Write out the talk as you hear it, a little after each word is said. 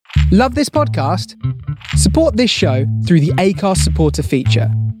Love this podcast? Support this show through the Acast supporter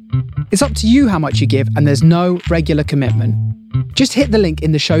feature. It's up to you how much you give, and there's no regular commitment. Just hit the link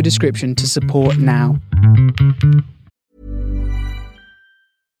in the show description to support now.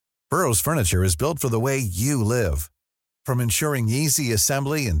 Burrow's furniture is built for the way you live. From ensuring easy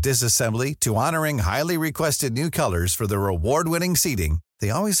assembly and disassembly to honoring highly requested new colors for their award-winning seating, they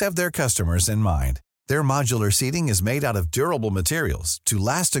always have their customers in mind. Their modular seating is made out of durable materials to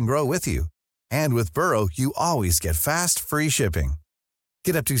last and grow with you. And with Burrow, you always get fast, free shipping.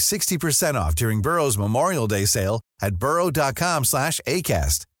 Get up to 60% off during Burrow's Memorial Day sale at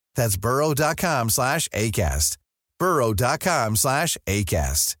burrow.com/ACAST. That's burrow.com/ACAST.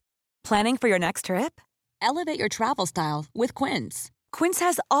 burrow.com/ACAST. Planning for your next trip? Elevate your travel style with Quince. Quince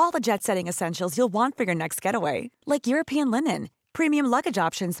has all the jet-setting essentials you'll want for your next getaway, like European linen, premium luggage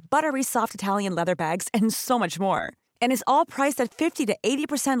options, buttery soft Italian leather bags, and so much more. And is all priced at 50 to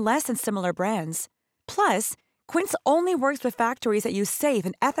 80% less than similar brands. Plus, Quince only works with factories that use safe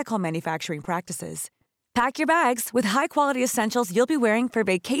and ethical manufacturing practices. Pack your bags with high-quality essentials you'll be wearing for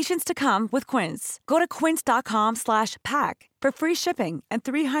vacations to come with Quince. Go to quince.com/pack for free shipping and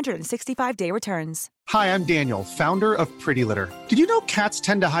 365-day returns. Hi, I'm Daniel, founder of Pretty Litter. Did you know cats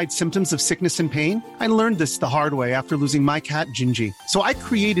tend to hide symptoms of sickness and pain? I learned this the hard way after losing my cat, Gingy. So I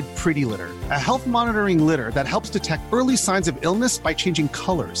created Pretty Litter, a health monitoring litter that helps detect early signs of illness by changing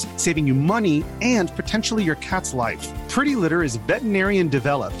colors, saving you money and potentially your cat's life. Pretty Litter is veterinarian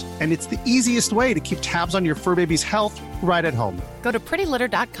developed, and it's the easiest way to keep tabs on your fur baby's health right at home. Go to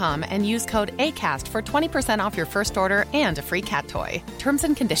prettylitter.com and use code ACAST for 20% off your first order and a free cat toy. Terms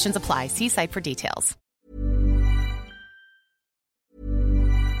and conditions apply. See site for details.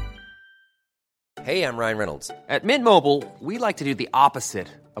 Hey, I'm Ryan Reynolds. At Mint Mobile, we like to do the opposite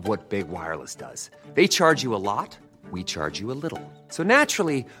of what Big Wireless does. They charge you a lot, we charge you a little. So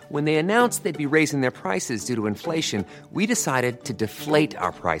naturally, when they announced they'd be raising their prices due to inflation, we decided to deflate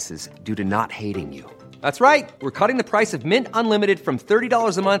our prices due to not hating you. That's right. We're cutting the price of Mint Unlimited from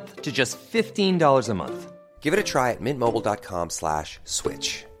 $30 a month to just $15 a month. Give it a try at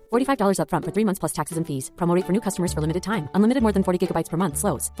mintmobile.com/switch. $45 up front for 3 months plus taxes and fees. Promo rate for new customers for limited time. Unlimited more than 40 gigabytes per month.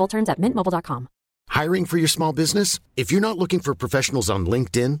 Slows full terms at mintmobile.com. Hiring for your small business? If you're not looking for professionals on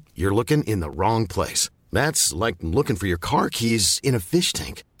LinkedIn, you're looking in the wrong place. That's like looking for your car keys in a fish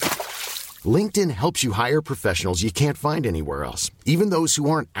tank. LinkedIn helps you hire professionals you can't find anywhere else, even those who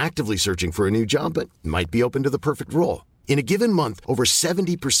aren't actively searching for a new job but might be open to the perfect role. In a given month, over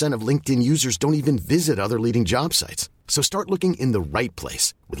 70% of LinkedIn users don't even visit other leading job sites. So start looking in the right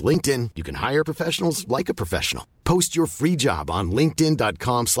place. With LinkedIn, you can hire professionals like a professional. Post your free job on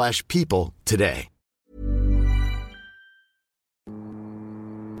linkedin.com/people today.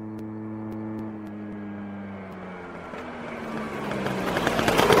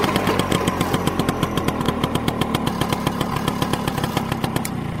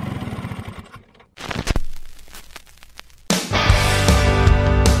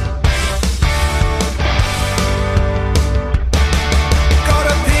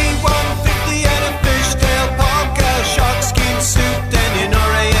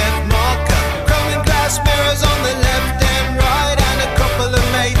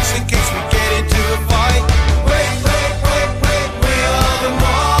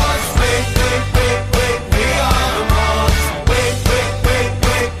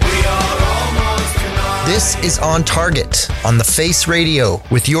 This is On Target on The Face Radio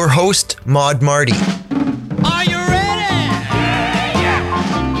with your host, Marty. Are you ready?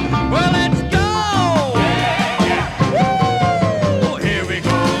 Yeah. Well, let's go! Woo! Here we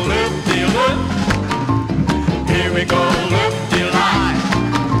go, loop-de-loop. Here we go, loop-de-lie.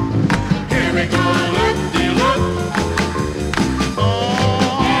 Here we go, loop-de-loop.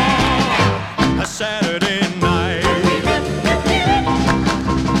 Oh, a Saturday night.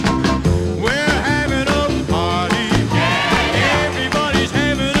 We're having a party. Everybody's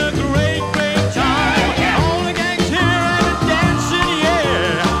having a great, great time.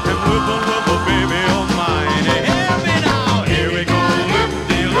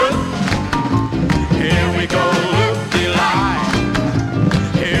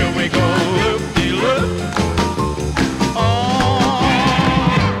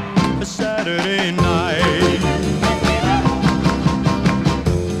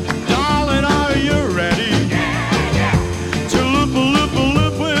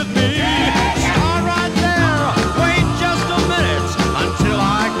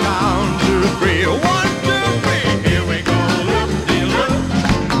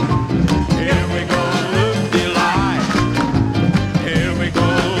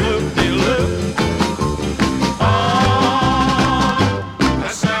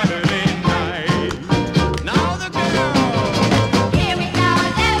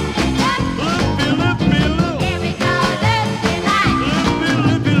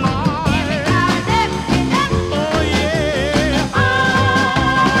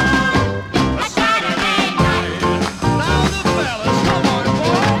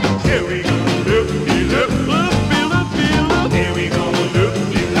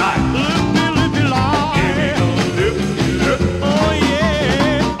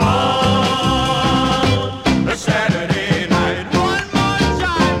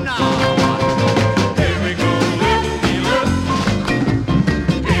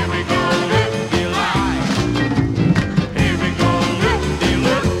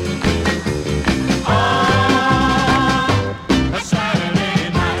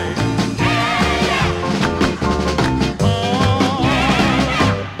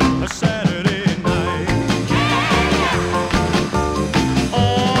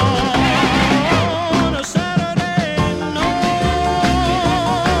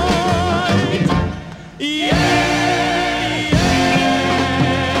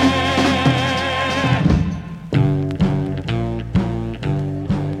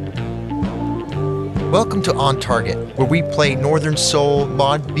 Welcome to On Target, where we play Northern Soul,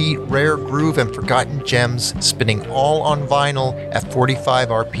 mod beat, rare groove, and forgotten gems, spinning all on vinyl at 45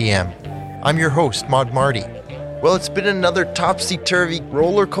 RPM. I'm your host, Mod Marty. Well, it's been another topsy-turvy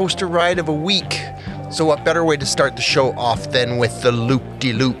roller coaster ride of a week, so what better way to start the show off than with the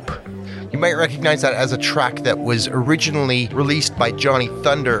Loop-de-Loop? You might recognize that as a track that was originally released by Johnny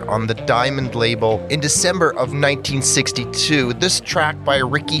Thunder on the Diamond label in December of 1962. This track by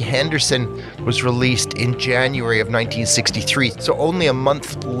Ricky Henderson was released in January of 1963, so only a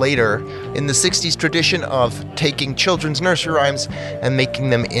month later, in the 60s tradition of taking children's nursery rhymes and making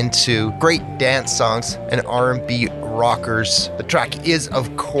them into great dance songs and R&B rockers. The track is,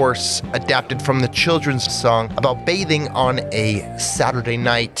 of course, adapted from the children's song about bathing on a Saturday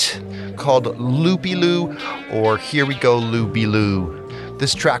night called Loopy Loo, or Here We Go Loopy Loo.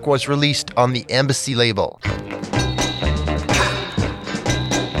 This track was released on the Embassy label.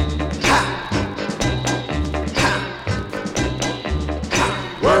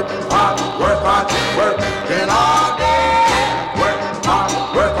 Work hard, working all day. Work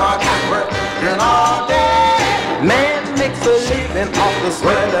hard, working all day. Man makes a living off the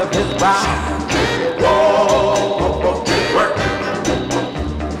sweat of his brow. Whoa, work.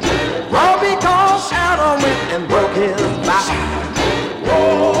 All because Adam went and broke his back.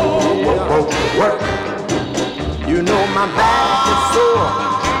 Whoa, work. You know my back is sore,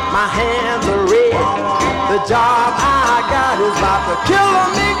 my hands are red. The job I got is about to kill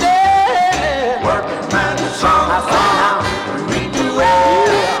me dead. Working man song, I say how you read too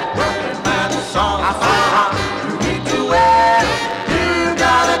well. Working man song, I say how you read too well. You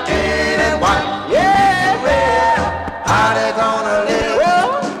gotta get it white, yeah, well. How they gonna live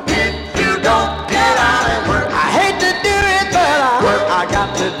if you don't get out and work? I hate to do it, but I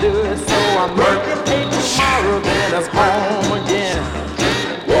got to do it, so I'm working till tomorrow, then I'm home again.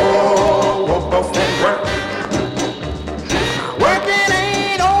 Whoa, work. Working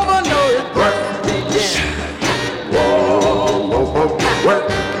ain't over, no, it's work begin. Whoa, work.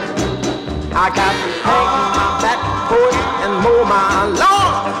 I got to hang my back porch and mow my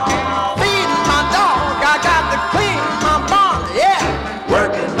lawn. Feed my dog, I got to clean my barn, yeah.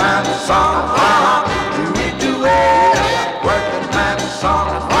 Working man song, do we do it? Working man song,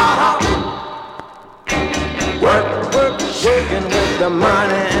 working with the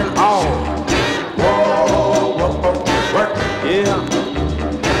money and all. Work, yeah.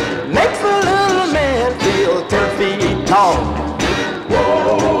 Makes a little man feel 10 feet tall.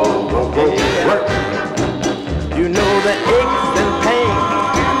 Yeah. Work. You know the aches and pains,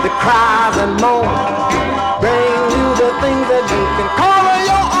 the cries and moans, bring you the things that you can call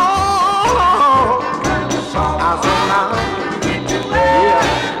your own. I said now, yeah.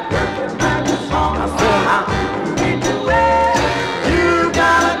 I said now, you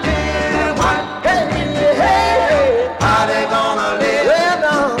gotta get it right. Hey, how they gonna live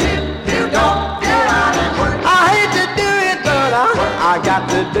if you don't get out and work? I hate to do it, but I got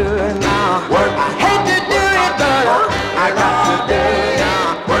to do it now. Work. I hate to do it, but I got to do it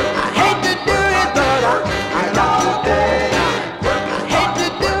now. Work. I hate to do it, but I got to do it now. Work. I hate to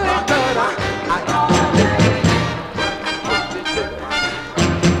do it, but I got to do it.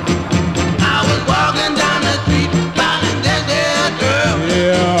 I was walking down the street, finding this there girl.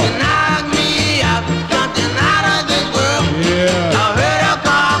 Yeah. She knocked me out, something out of this world. Yeah. I heard a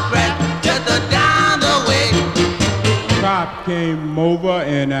car crash just down the way. Cop came over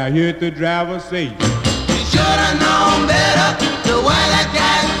and I heard the driver say, You should've known better, the one that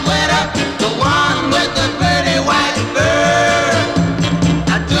got sweater, the one with the pretty white bird.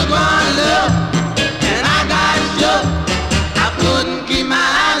 I took one look and I got shook. I couldn't keep my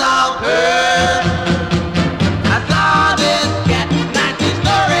eyes off her. I saw this cat 90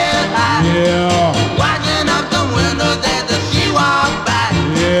 stories high, yeah, watching up the windows as she walked by.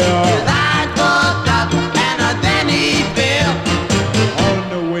 yeah. His eyes closed up and then he fell. On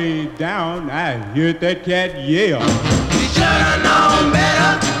the way down, I heard that cat yell. You should've known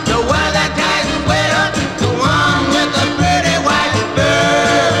better, the one that got sweater, the one with the pretty white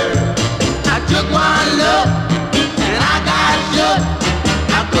bird. I took one look and I got shook.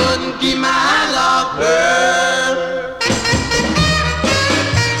 I couldn't keep my eyes off her.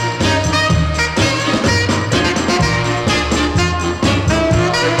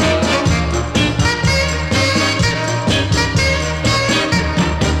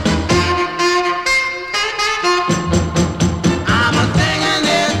 I'm a singing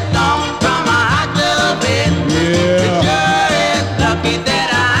this song from a hospital bed. It sure is lucky that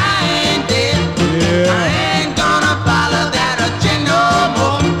I ain't dead. I ain't gonna follow that a chick no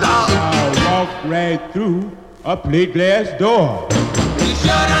more, 'cause I walked right through a plate glass door. you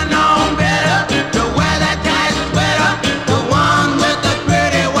should've known better, the way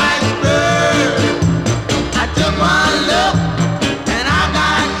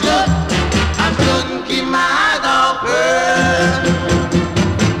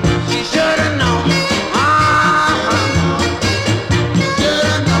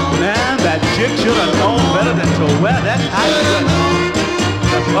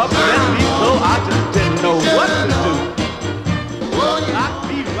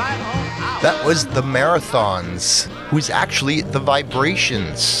That was the Marathons, who's actually the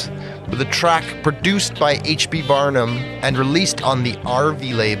Vibrations, with a track produced by H.B. Barnum and released on the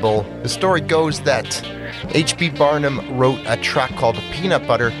RV label. The story goes that H.B. Barnum wrote a track called Peanut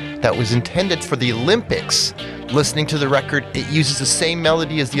Butter that was intended for the Olympics. Listening to the record, it uses the same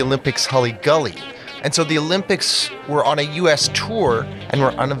melody as the Olympics' Hully Gully. And so the Olympics were on a US tour and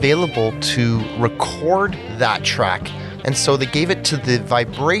were unavailable to record that track. And so they gave it to the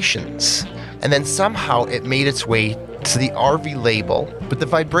Vibrations. And then somehow it made its way to the RV label. But the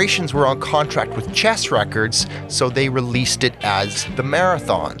Vibrations were on contract with Chess Records, so they released it as the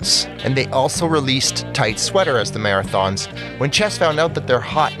Marathons. And they also released Tight Sweater as the Marathons. When Chess found out that their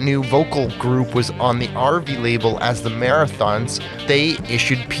hot new vocal group was on the RV label as the Marathons, they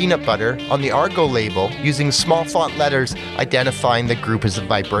issued Peanut Butter on the Argo label using small font letters identifying the group as the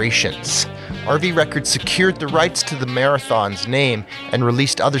Vibrations. RV Records secured the rights to the Marathons name and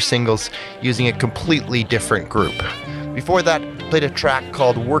released other singles using a completely different group. Before that, played a track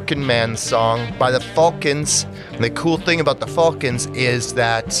called Workin' Man's Song by the Falcons. And the cool thing about the Falcons is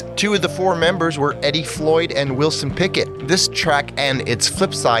that 2 of the 4 members were Eddie Floyd and Wilson Pickett. This track and its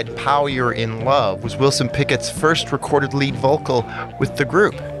flip side, Pow You're in Love, was Wilson Pickett's first recorded lead vocal with the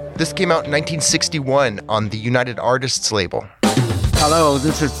group. This came out in 1961 on the United Artists label. Hello,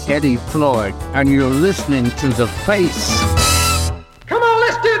 this is Eddie Floyd, and you're listening to The Face. Come on,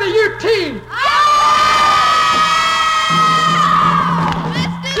 let's do the U-Team.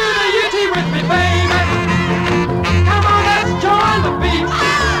 Do the U-Team with me, baby. Come on, let's join the beat.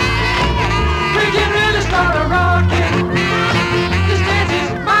 We can really start a rockin'. This dance is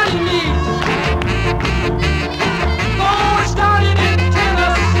mighty neat. Oh, it started in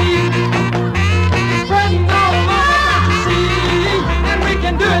Tennessee, spreading all over the country. And we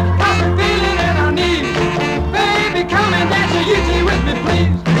can do it 'cause we're feeling in our knees. Baby, come and dance the U-Team with me,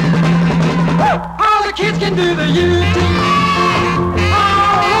 please. Woo! All the kids can do the U-Team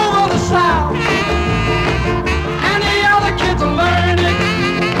all over the South. And the other kids will learn it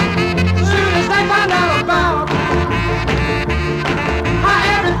soon as they find out about how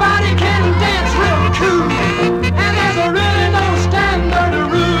everybody can dance real cool. And there's a really no standard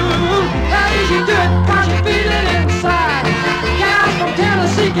rule. How easy you do it 'cause you feel it inside. Guys from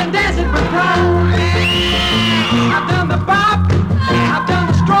Tennessee can dance it with pride. I've done the bop, I've done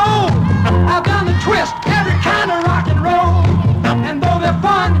the stroll, I've done the twist, every kind of rock and roll. And though they're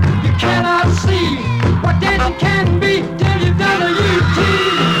fun, you cannot see what dancing can be till you've done a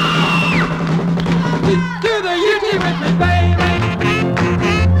U-Team. Do the U-Team with me, baby.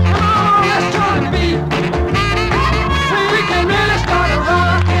 Come on, let's join the beat. We can really start a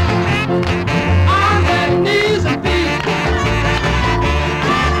rockin' on their knees and feet.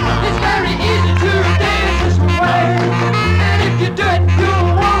 It's very easy to dance this way, and if you do it, you'll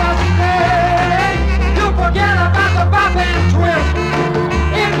wanna stay. You'll forget about the bop and twist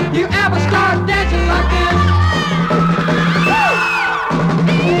if you ever start dancing like this.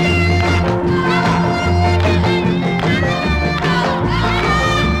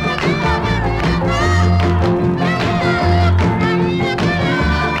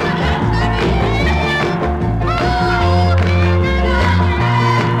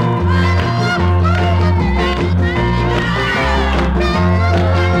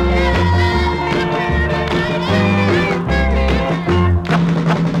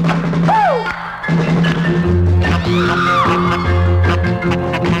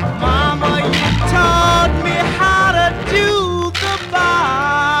 Mama, you taught me how to do the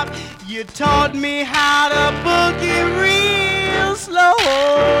bop. You taught me how to boogie real slow,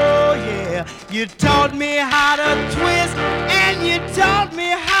 yeah. You taught me how to twist, and you taught me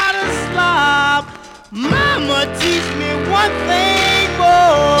how to slop. Mama, teach me one thing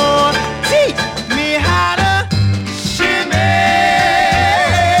more. Teach me how to shimmy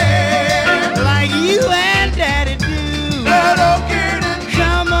like you and Daddy do.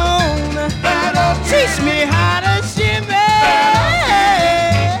 Come on, teach me how to shimmy,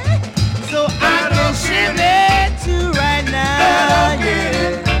 so I can shimmy too right now.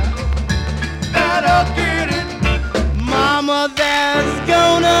 Mama, there's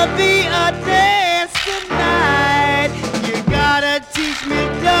gonna be a dance tonight. You gotta teach me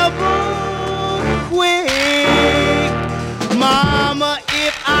double quick. Mama,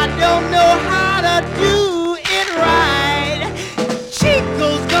 if I don't know how to do it right,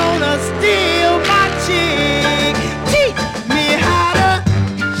 Chico's gonna steal my chick. Teach me how to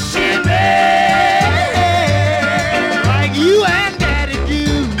shimmy like you and Daddy do.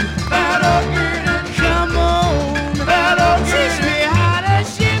 Come on, teach me how to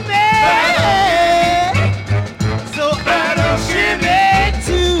shimmy, so I can shimmy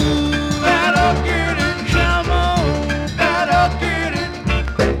too.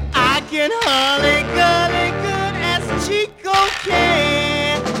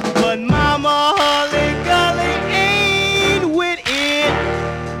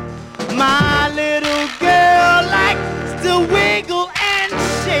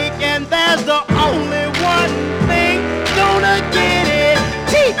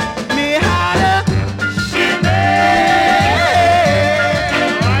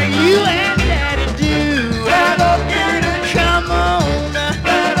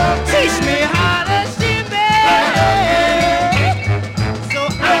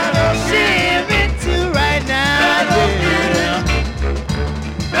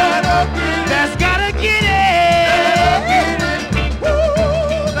 That's gotta get it.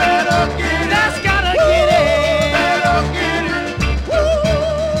 That's gotta get it.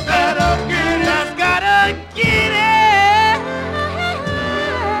 That's gotta get it.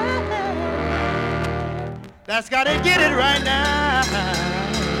 That's gotta get it right now.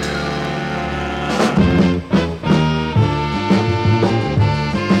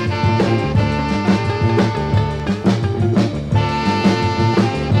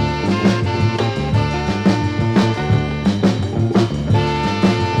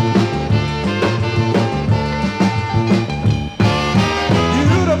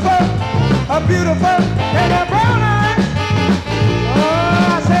 Beautiful and a brown eyes. Oh,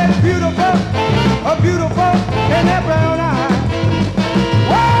 I said beautiful, a beautiful and a brown eyes.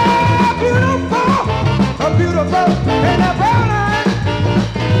 Oh, beautiful, a beautiful and a brown eyes.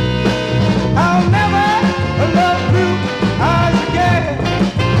 I'll never love blue eyes again.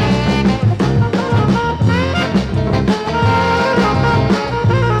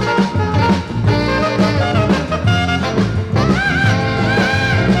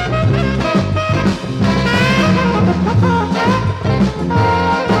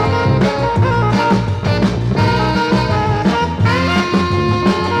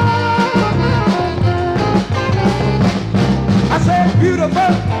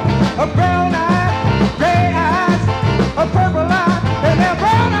 Beautiful, a brown eye, gray eyes, a purple eye, and then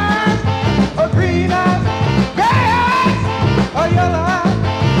brown eyes, a green eyes, gray eyes, a yellow eye,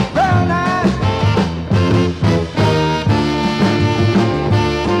 brown eyes.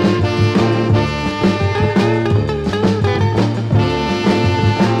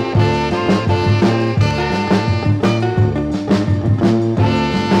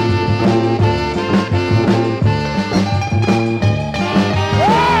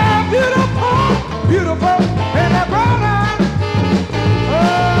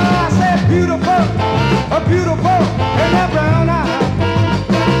 Beautiful and that brown eye.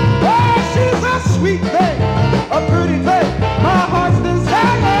 Oh, she's a sweet thing, a pretty thing. My heart's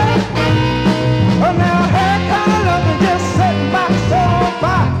desire. Oh, now her kind of love is just setting my soul on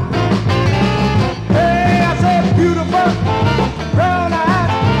fire. Hey, I said beautiful, brown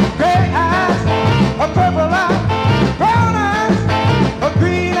eyes, gray eyes, a purple eye, brown eyes, a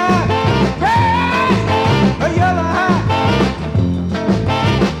green eye, gray eyes, a yellow eye.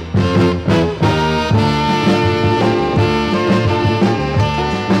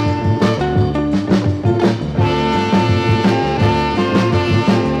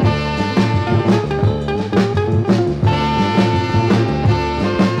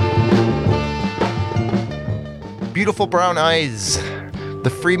 Beautiful Brown Eyes. The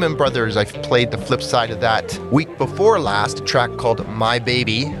Freeman Brothers, I've played the flip side of that week before last, a track called My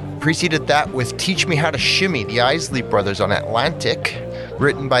Baby. Preceded that with Teach Me How to Shimmy, the Isley Brothers on Atlantic,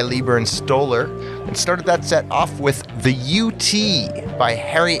 written by Lieber and Stoller. And started that set off with The UT by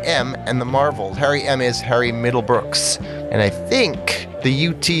Harry M. and the Marvels. Harry M. is Harry Middlebrooks. And I think the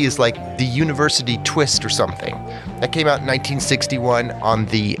UT is like the University Twist or something. That came out in 1961 on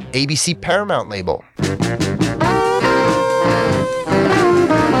the ABC Paramount label.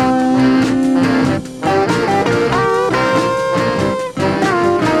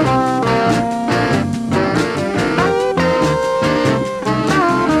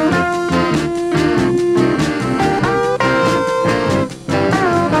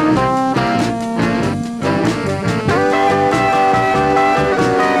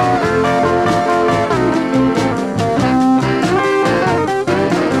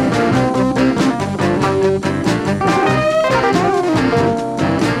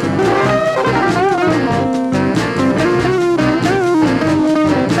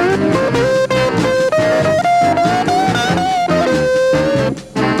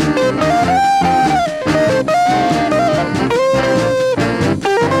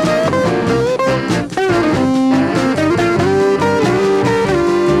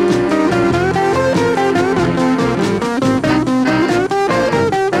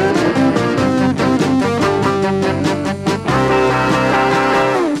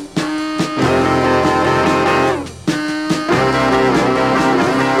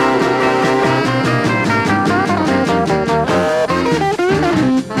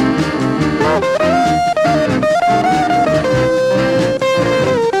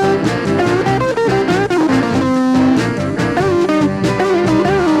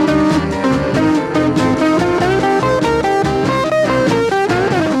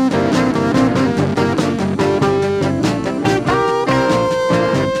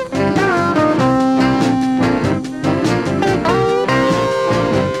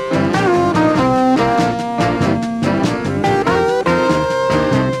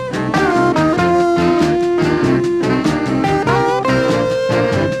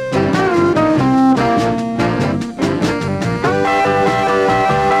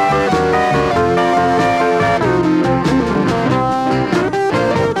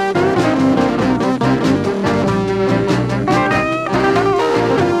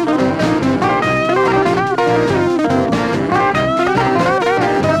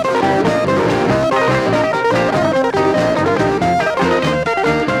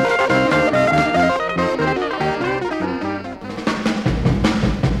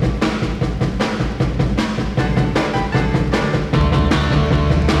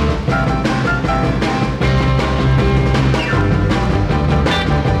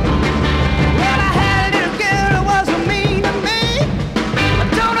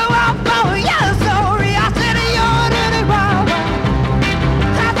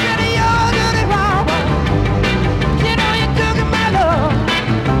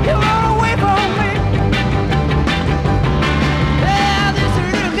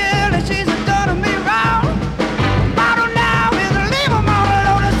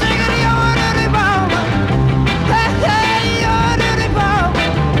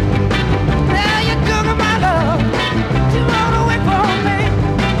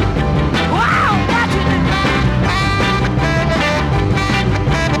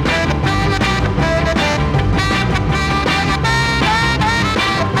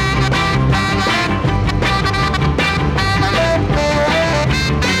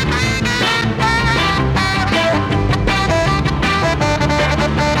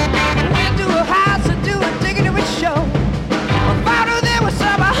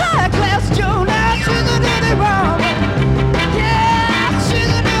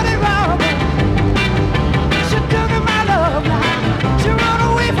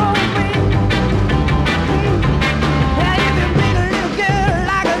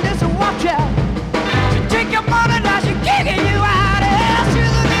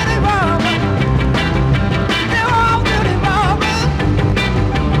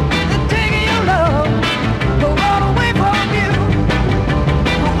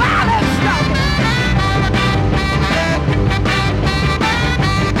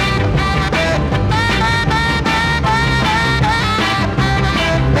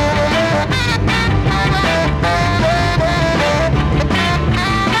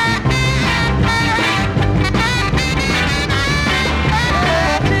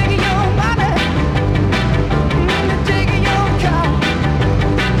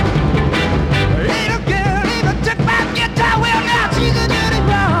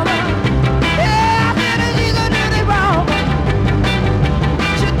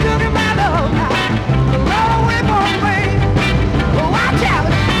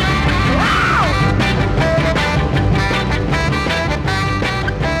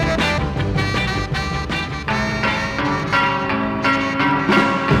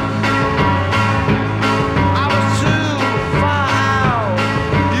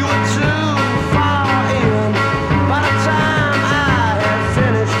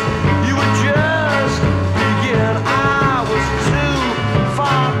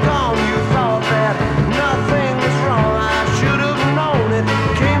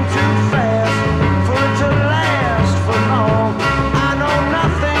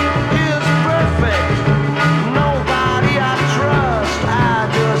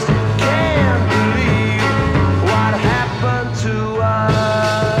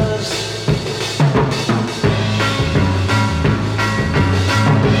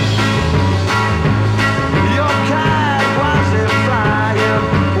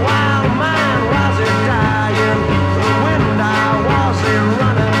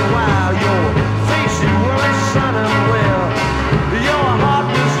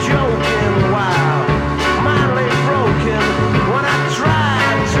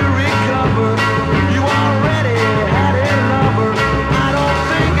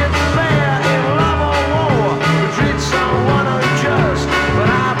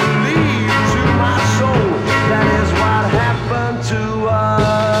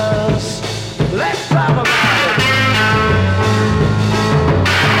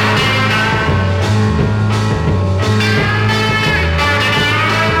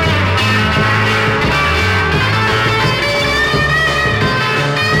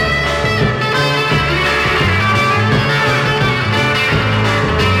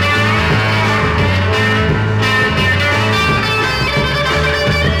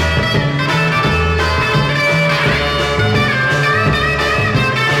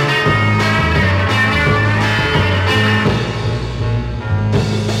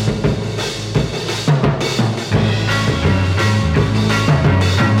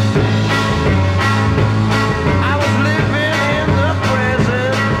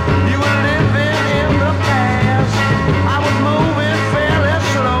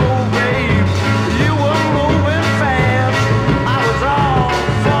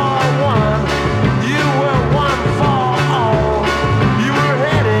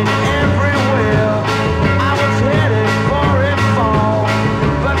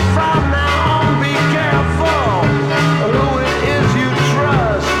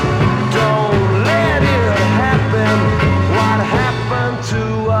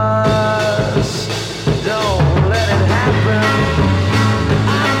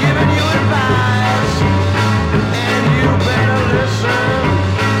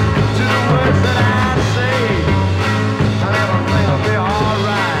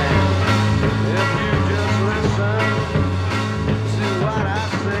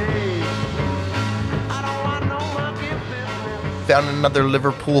 down another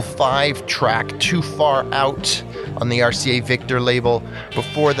Liverpool 5 track, Too Far Out, on the RCA Victor label.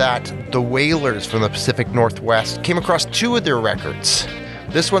 Before that, the Wailers from the Pacific Northwest. Came across 2 of their records.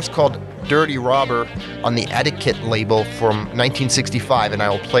 This one's called Dirty Robber on the Etiquette label from 1965, and I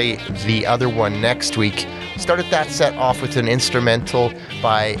will play the other one next week. Started that set off with an instrumental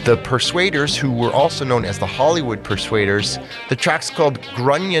by the Persuaders, who were also known as the Hollywood Persuaders. The track's called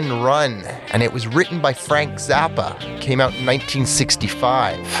Grunion Run, and it was written by Frank Zappa. Came out in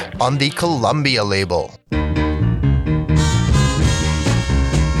 1965 on the Columbia label.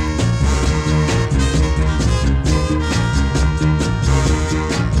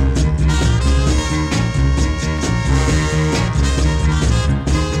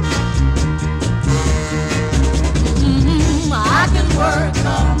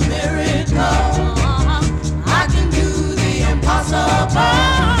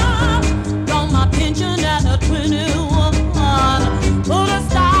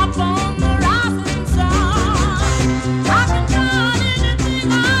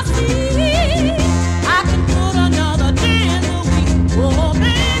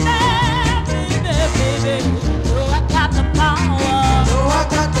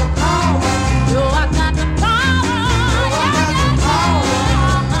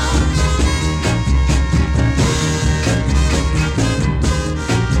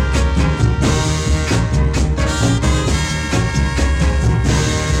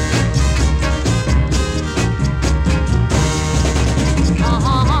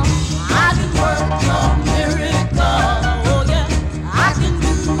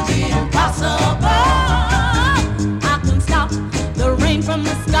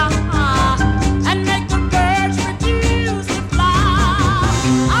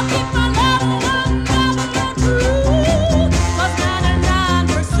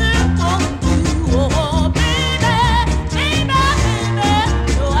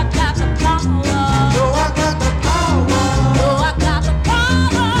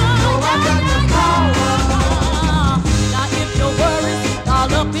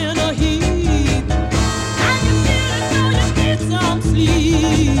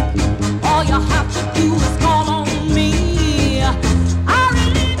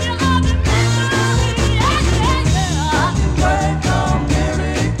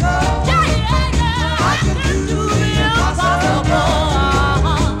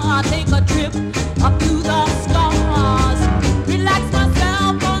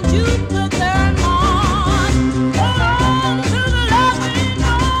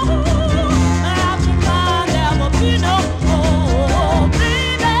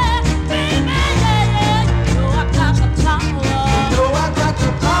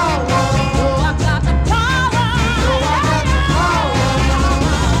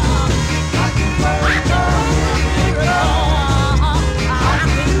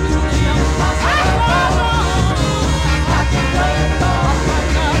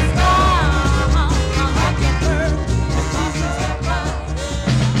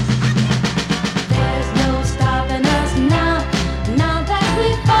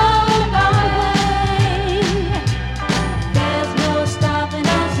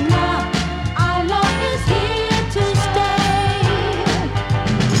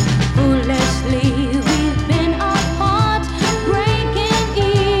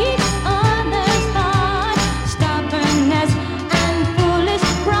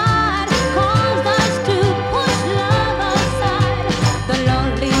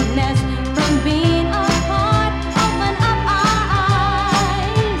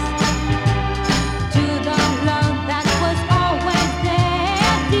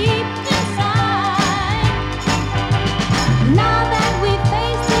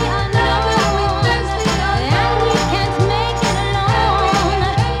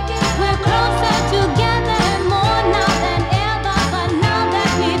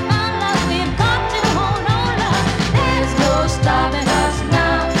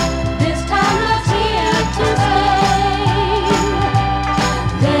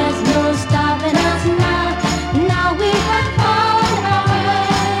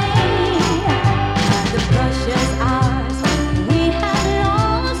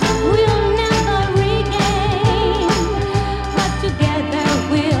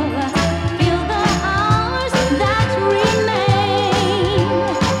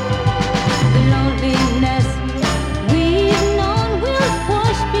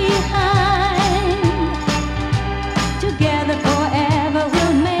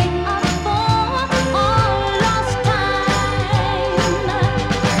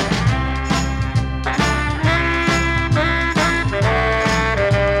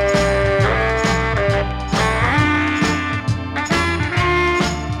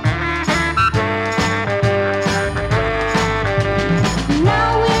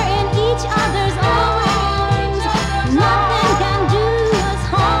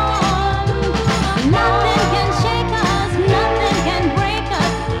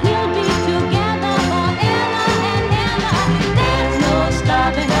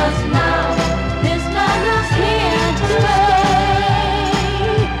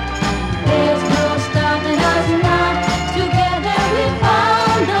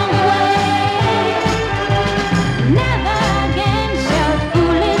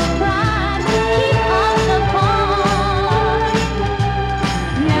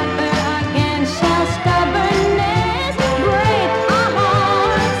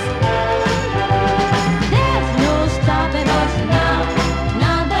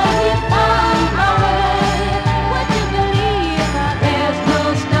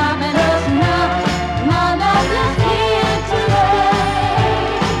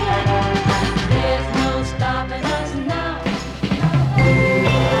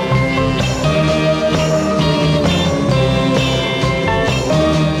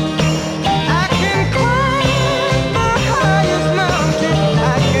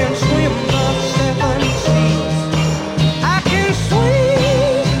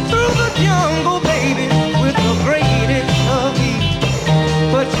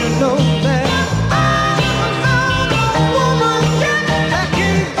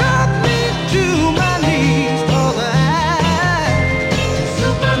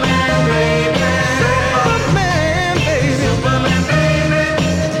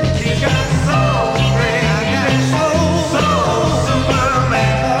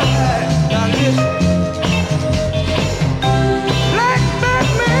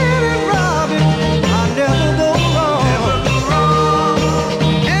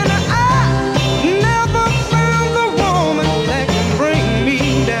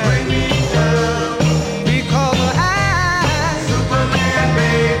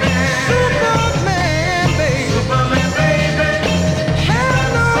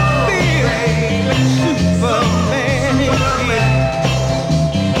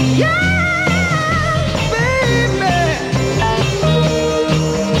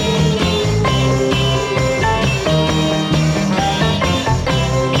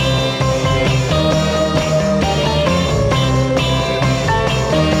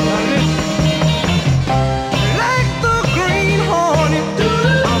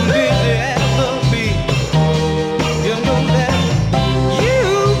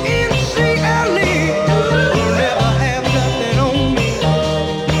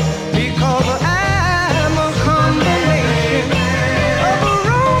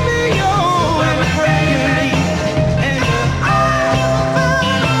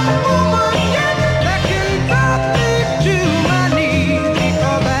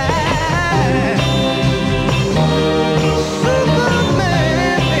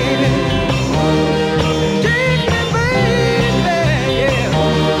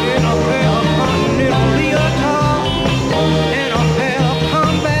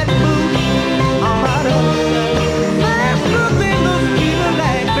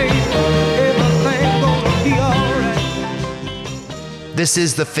 This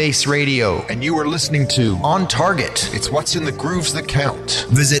is The Face Radio, and you are listening to On Target. It's what's in the grooves that count.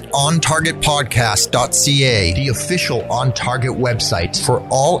 Visit ontargetpodcast.ca, the official On Target website, for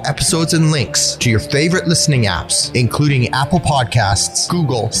all episodes and links to your favorite listening apps, including Apple Podcasts,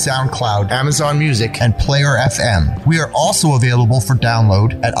 Google, SoundCloud, Amazon Music, and Player FM. We are also available for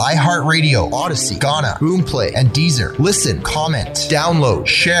download at iHeartRadio, Odyssey, Ghana, Boomplay, and Deezer. Listen, comment, download,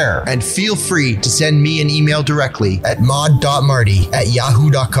 share, and feel free to send me an email directly at mod.marty@yahoo.com.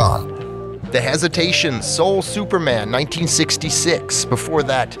 The Hesitation, Soul Superman, 1966. Before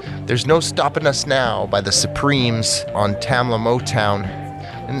that, There's No Stopping Us Now by the Supremes on Tamla Motown.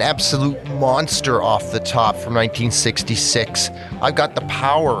 An absolute monster off the top from 1966. I Got the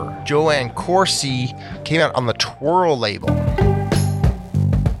Power. Joanne Corsi came out on the Twirl label.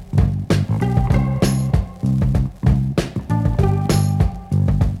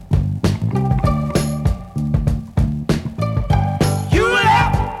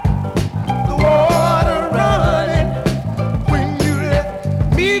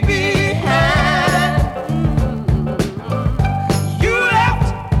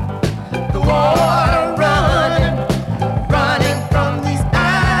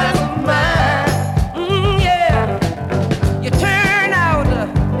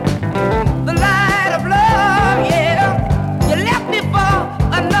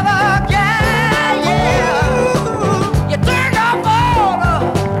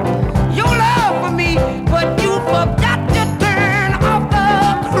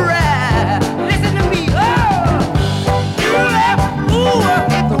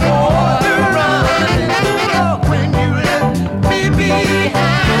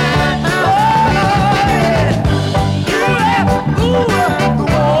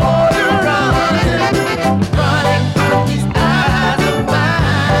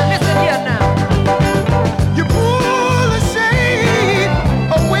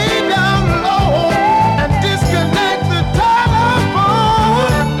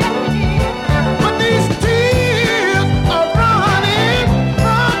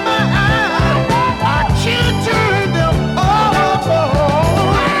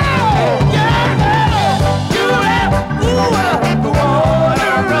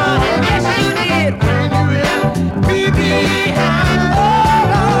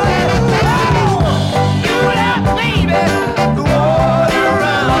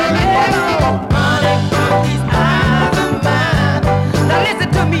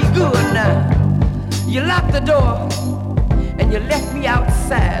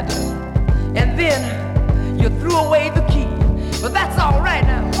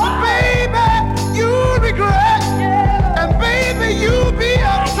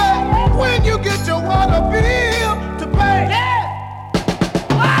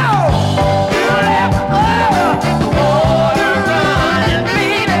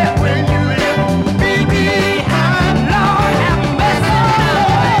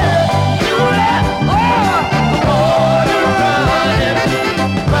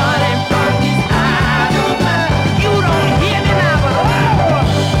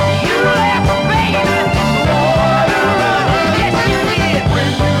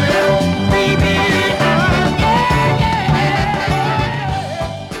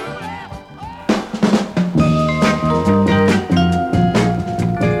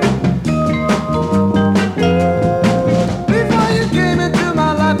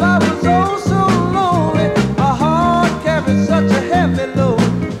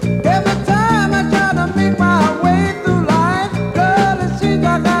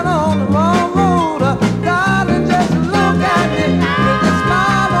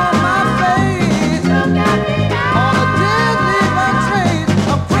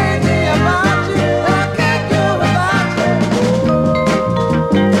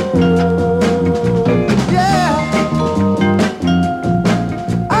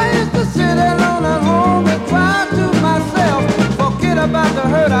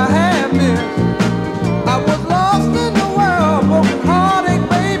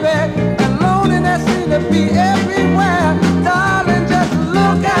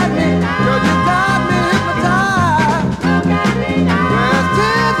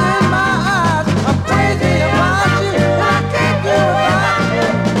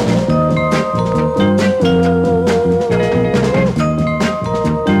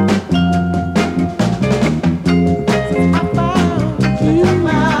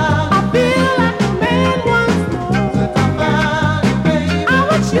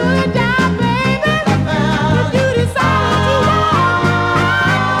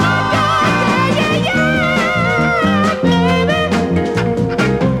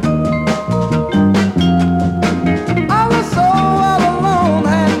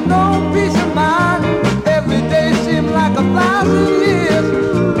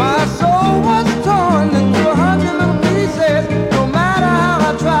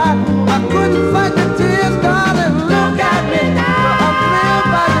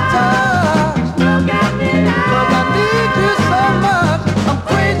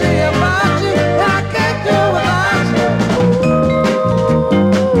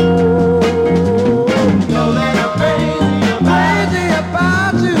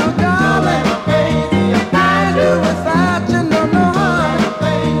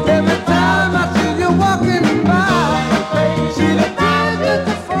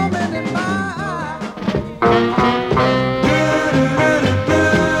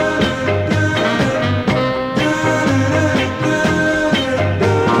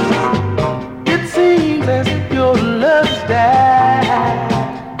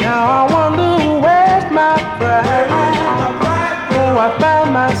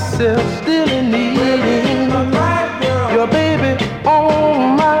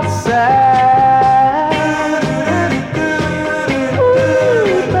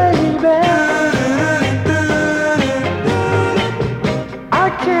 Ooh, baby, I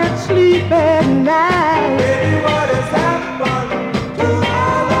can't sleep at night. Baby, what has happened to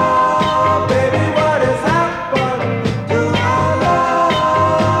our love? Baby, what has happened to our love?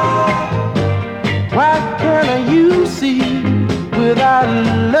 Why can't you see? Without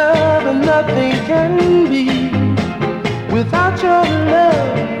love, nothing can be. Without your love,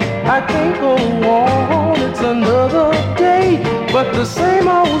 I can't go on. It's another day, but the same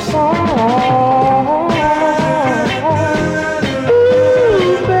old song.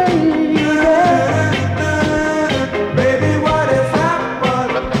 Ooh, baby, baby, what has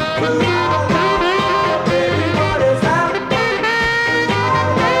happened to our love? Baby, what has happened to our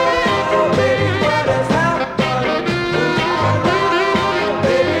love? Baby, what has happened to our love?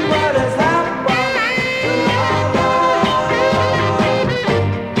 Baby, what has happened to our love?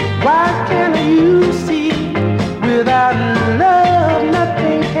 Why can't you see? Without love,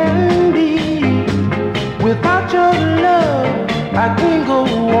 nothing can be. Without your love, I can't go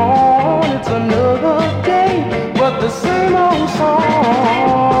on. It's another day, but the same old song.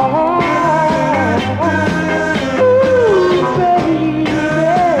 Ooh, baby,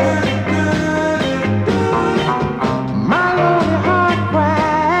 my lonely heart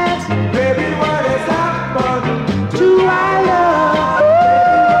cries. Baby, what has happened to our love?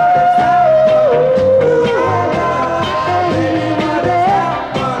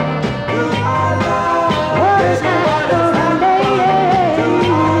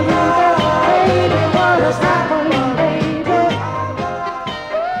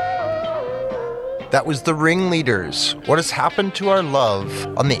 That was the Ringleaders. What Has Happened to Our Love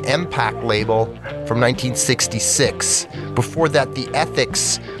on the Impact label from 1966. Before that, the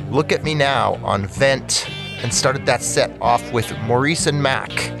Ethics, Look at Me Now on Vent, and started that set off with Maurice and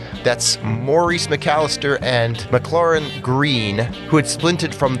Mac. That's Maurice McAllister and McLaurin Green, who had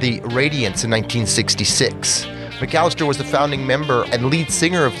splintered from the Radiants in 1966. McAllister was the founding member and lead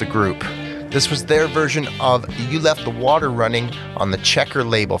singer of the group. This was their version of You Left the Water Running on the Checker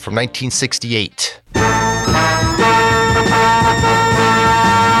label from 1968.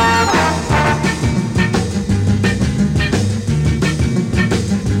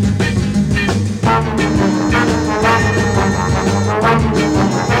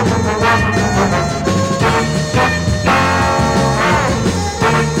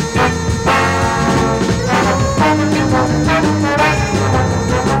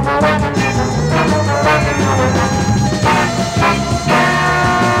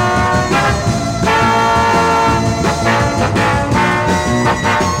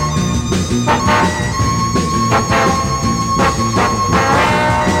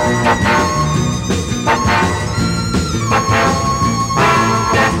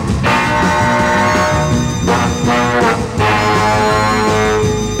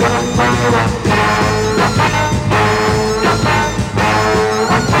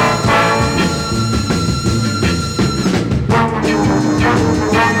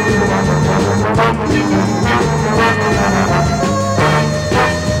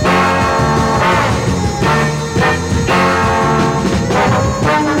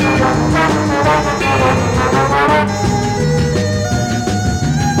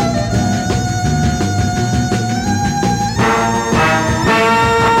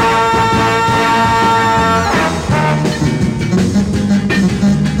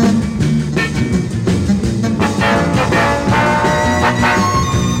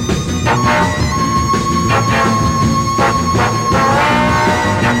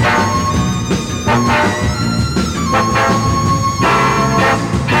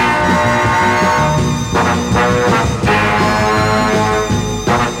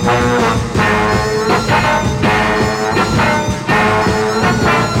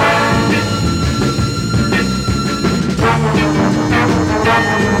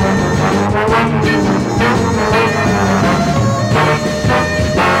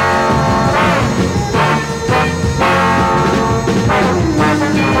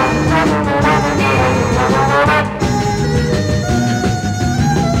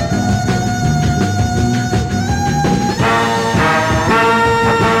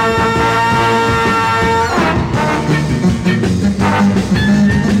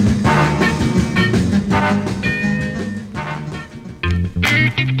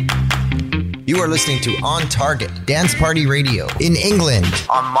 You are listening to On Target Dance Party Radio in England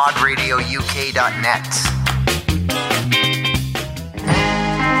on modradiouk.net.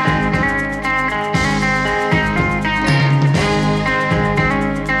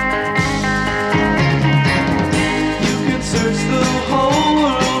 You can search the whole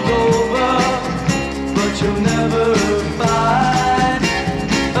world over.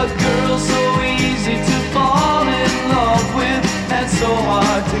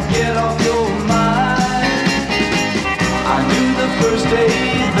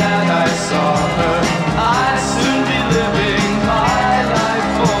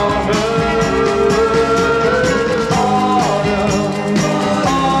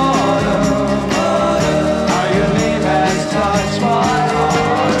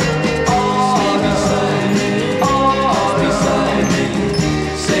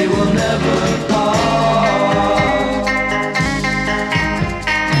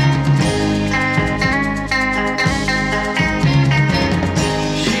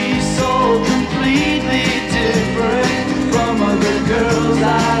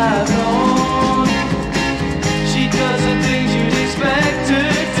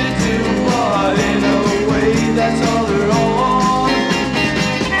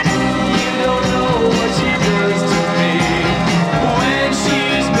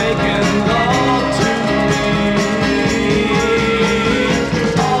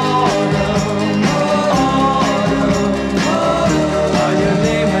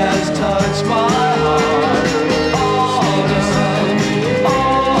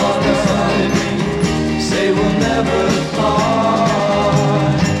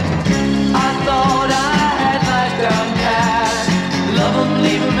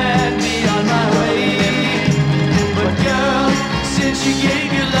 leave a man be on my way. But girl, since you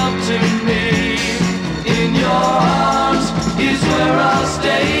gave your love to me, in your arms is where I'll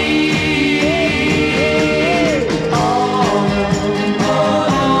stay.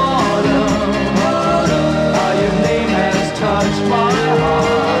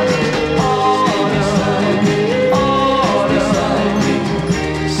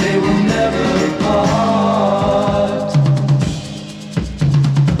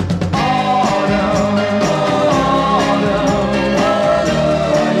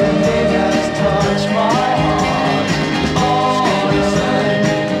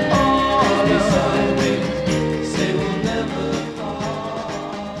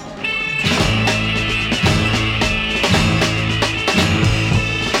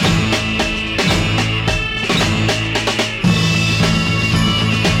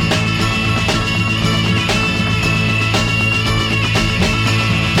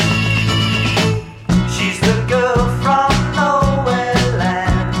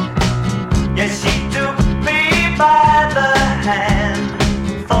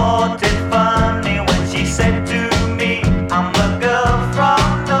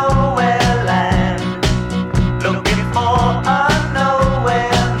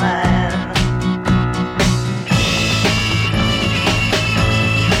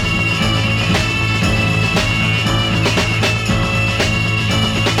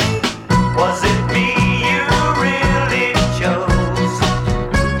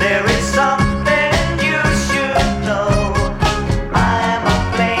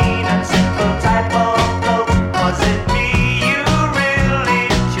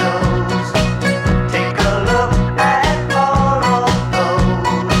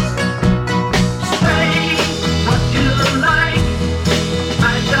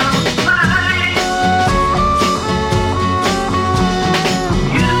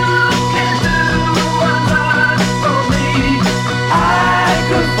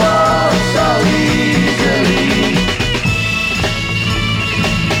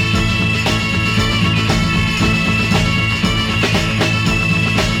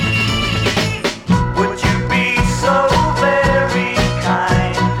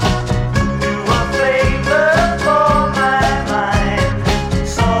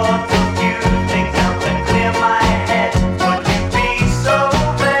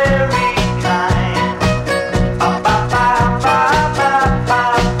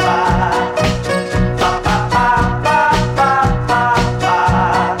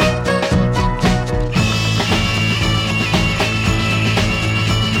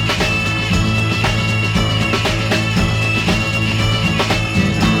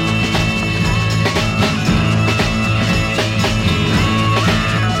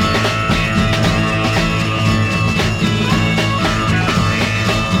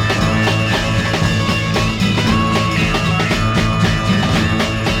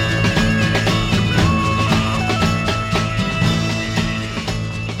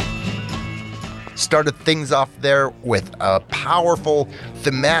 Started things off there with a powerful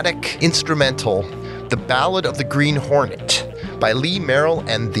thematic instrumental, The Ballad of the Green Hornet by Lee Merrill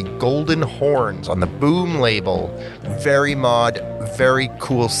and the Golden Horns on the Boom label. Very mod, very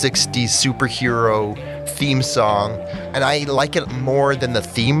cool 60s superhero theme song, and I like it more than the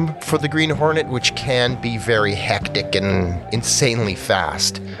theme for the Green Hornet, which can be very hectic and insanely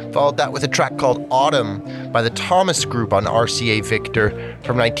fast. Followed that with a track called Autumn by the Thomas Group on RCA Victor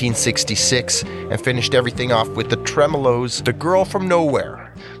from 1966, and finished everything off with the Tremolos' The Girl from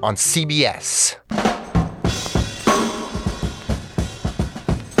Nowhere on CBS.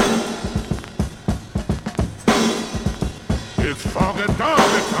 It's Foggy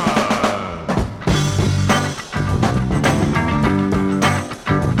Doggy time!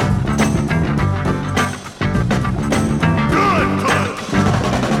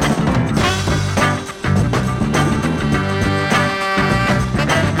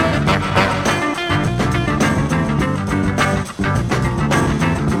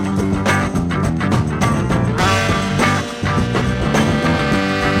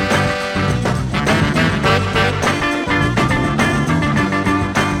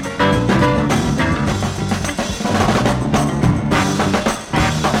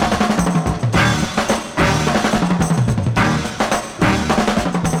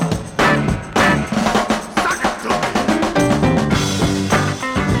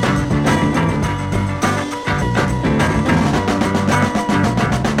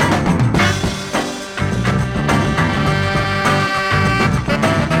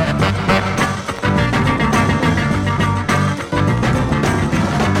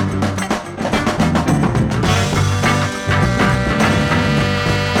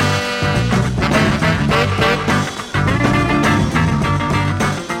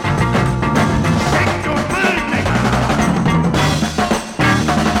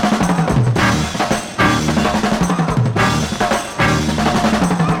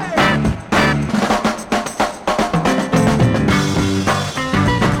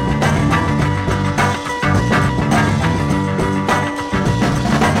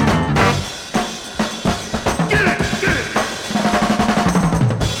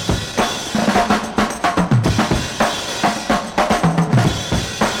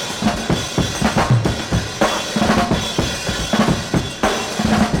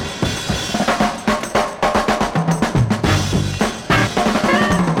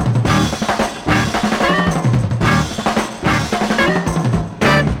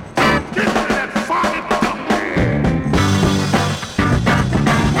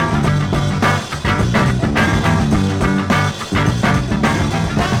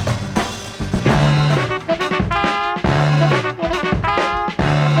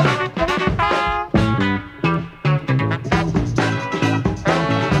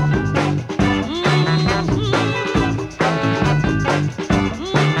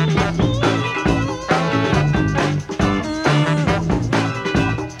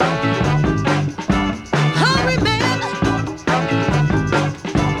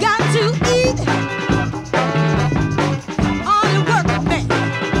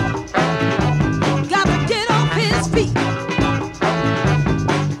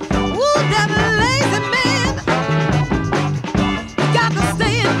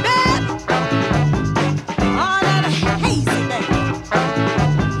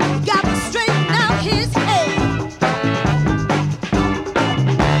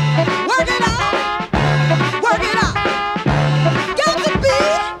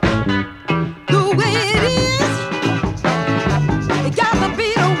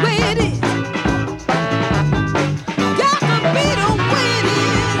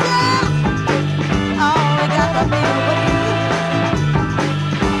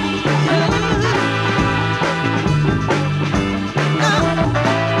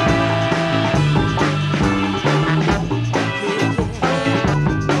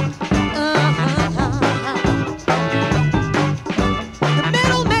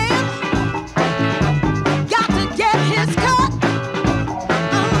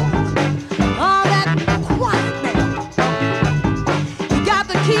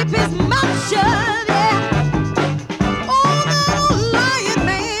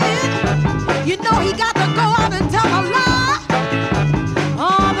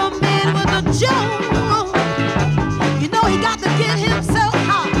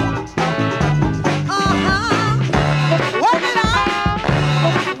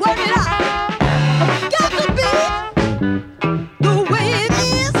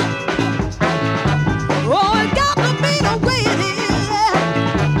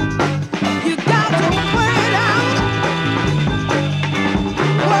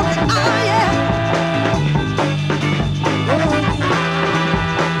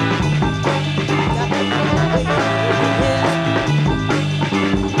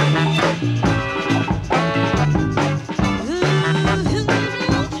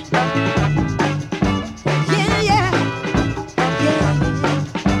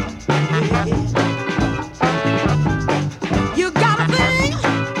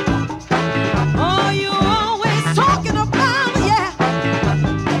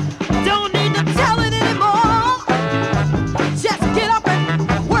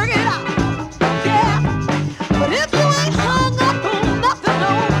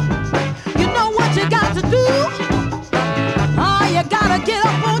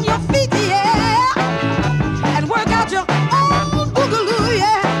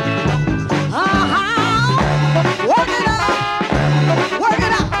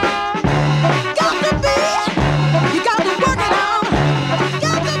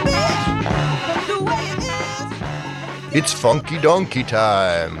 Funky Donkey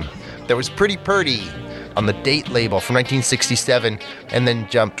Time. There was Pretty Purdy on the Date label from 1967, and then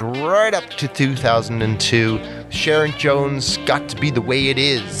jumped right up to 2002. Sharon Jones, Got to Be the Way It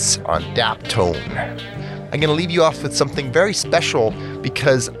Is on Daptone. I'm going to leave you off with something very special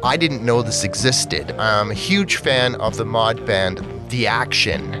because I didn't know this existed. I'm a huge fan of the mod band The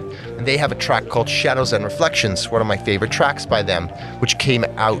Action, and they have a track called Shadows and Reflections, one of my favorite tracks by them, which came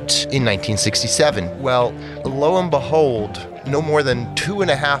out in 1967. Well, lo and behold, no more than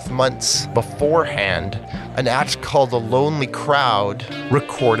 2.5 months beforehand, an act called The Lonely Crowd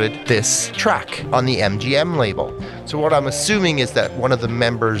recorded this track on the MGM label. So what I'm assuming is that one of the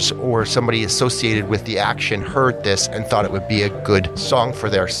members or somebody associated with The Action heard this and thought it would be a good song for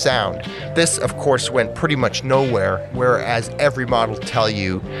their sound. This, of course, went pretty much nowhere, whereas every mod will tell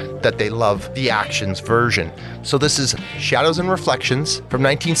you that they love The Action's version. So this is Shadows and Reflections from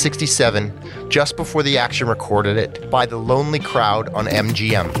 1967, just before The Action recorded it, by The Lonely Crowd on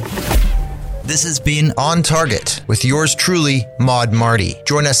MGM. This has been On Target with yours truly, Mod Marty.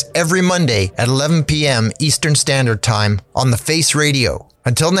 Join us every Monday at 11 p.m. Eastern Standard Time on The Face Radio.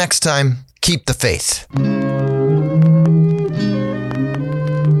 Until next time, keep the faith.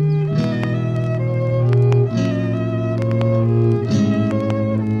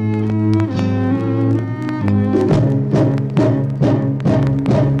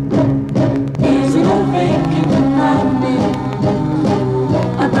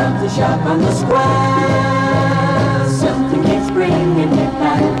 Shop on the square, something keeps bringing me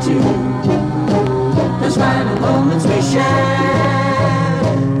back to those final moments we shared.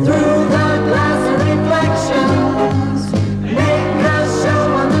 Through the glass of reflections, make us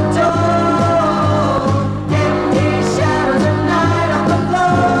show on the door, empty shadows of night on the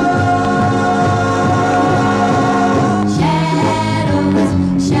floor. Shadows,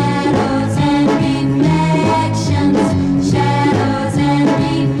 shadows and reflections, shadows and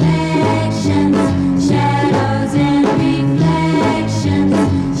reflections. Shadows and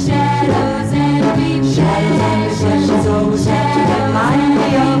reflections, shadows and reflections, always have to remind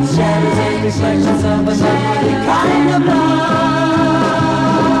me of shadows and reflections of another kind of love.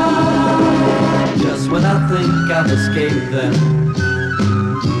 Just when I think I've escaped them,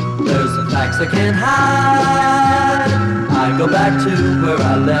 there's the facts I can't hide. I go back to where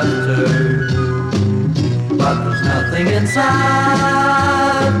I left her, but there's nothing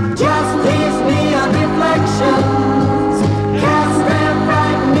inside. Just these neon reflections cast their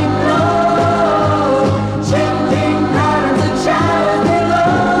frightening glow, shifting patterns of shadows below.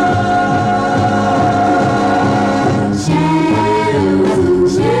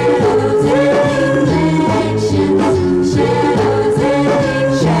 Shadows, shadows and reflections,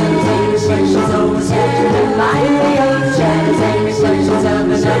 shadows and reflections, always have to remind me of shadows and reflections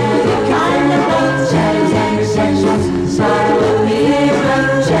of another kind of love. Shadows and reflections, smile with me,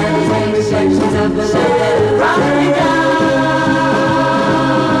 shadows and reflections of the love that brought me down.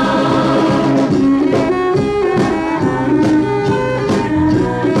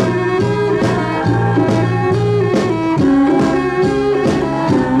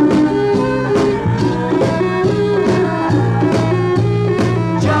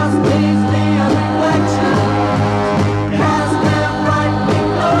 Just these neon reflections cast their frightening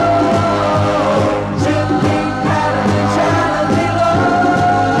glow, shifting patterns of shadows below.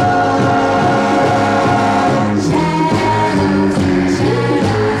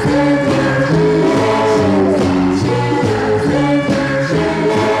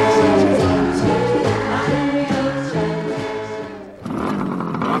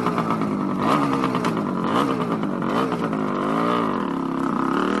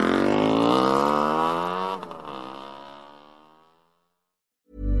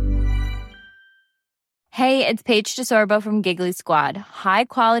 Hey, it's Paige DeSorbo from Giggly Squad. High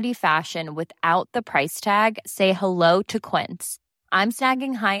quality fashion without the price tag. Say hello to Quince. I'm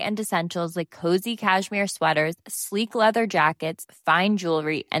snagging high-end essentials like cozy cashmere sweaters, sleek leather jackets, fine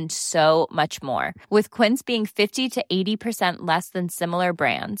jewelry, and so much more. With Quince being 50 to 80% less than similar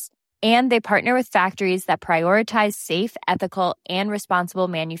brands. And they partner with factories that prioritize safe, ethical, and responsible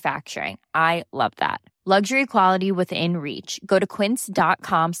manufacturing. I love that. Luxury quality within reach. Go to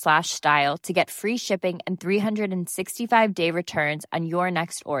quince.com/style to get free shipping and 365-day returns on your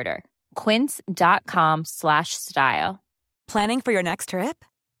next order. Quince.com/style. Planning for your next trip?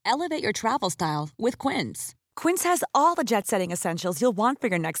 Elevate your travel style with Quince. Quince has all the jet-setting essentials you'll want for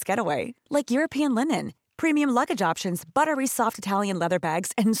your next getaway, like European linen, premium luggage options, buttery soft Italian leather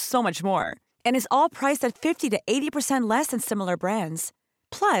bags, and so much more. And is all priced at 50 to 80% less than similar brands.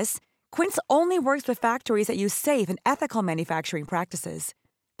 Plus, Quince only works with factories that use safe and ethical manufacturing practices.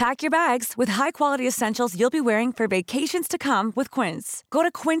 Pack your bags with high-quality essentials you'll be wearing for vacations to come with Quince. Go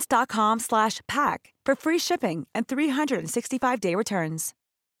to quince.com/pack for free shipping and 365-day returns.